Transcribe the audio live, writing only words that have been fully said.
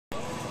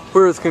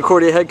We're with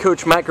Concordia head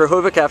coach Mike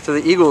Grahovac after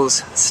the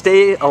Eagles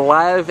stay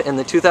alive in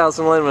the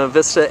 2011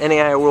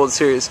 Avista-NAIA World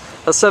Series,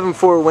 a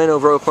 7-4 win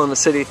over Oklahoma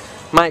City.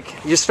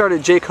 Mike, you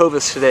started Jake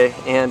Hovis today,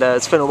 and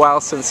it's been a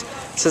while since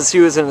he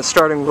was in a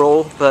starting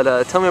role,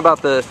 but tell me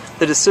about the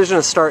decision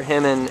to start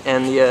him and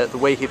the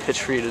way he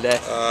pitched for you today.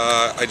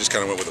 I just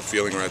kind of went with a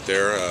feeling right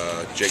there.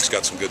 Jake's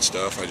got some good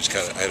stuff. I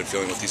had a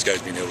feeling with these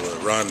guys being able to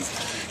run.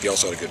 He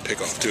also had a good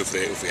pickoff too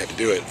if we had to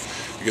do it.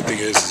 The good thing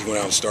is he went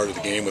out and started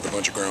the game with a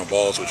bunch of ground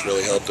balls, which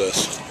really helped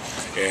us.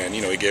 And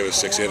he gave us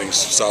 6 innings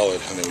solid,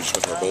 and then we just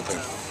went to our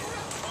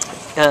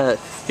bullpen.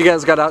 You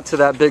guys got out to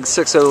that big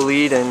 6-0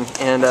 lead and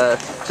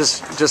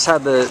just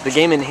had the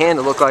game in hand,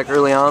 it looked like,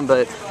 early on,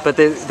 but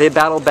they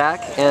battled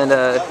back and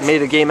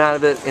made a game out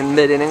of it in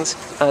mid-innings.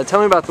 Tell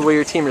me about the way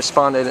your team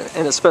responded,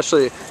 and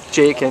especially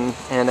Jake and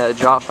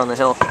Josh on the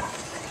hill.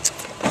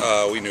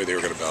 We knew they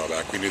were going to battle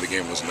back. We knew the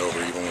game wasn't over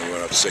even when we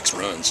went up 6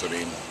 runs. I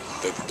mean,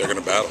 they're going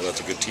to battle. That's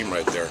a good team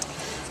right there.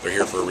 They're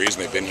here for a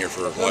reason. They've been here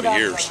for a lot of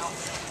years.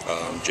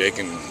 Jake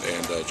and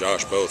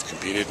Josh both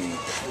competed and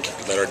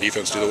let our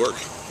defense do the work.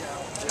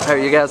 All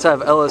right, you guys have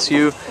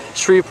LSU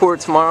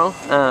Shreveport tomorrow.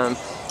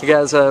 You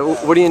guys,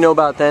 what do you know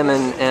about them,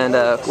 and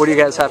what do you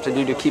guys have to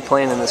do to keep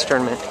playing in this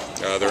tournament?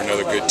 They're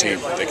another good team.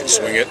 They can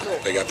swing it.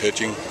 They got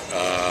pitching.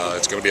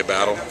 It's going to be a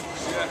battle.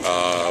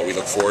 We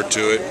look forward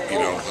to it.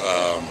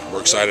 We're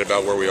excited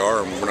about where we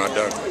are, and we're not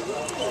done.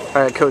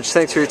 All right, Coach.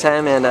 Thanks for your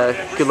time, and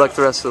good luck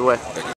the rest of the way.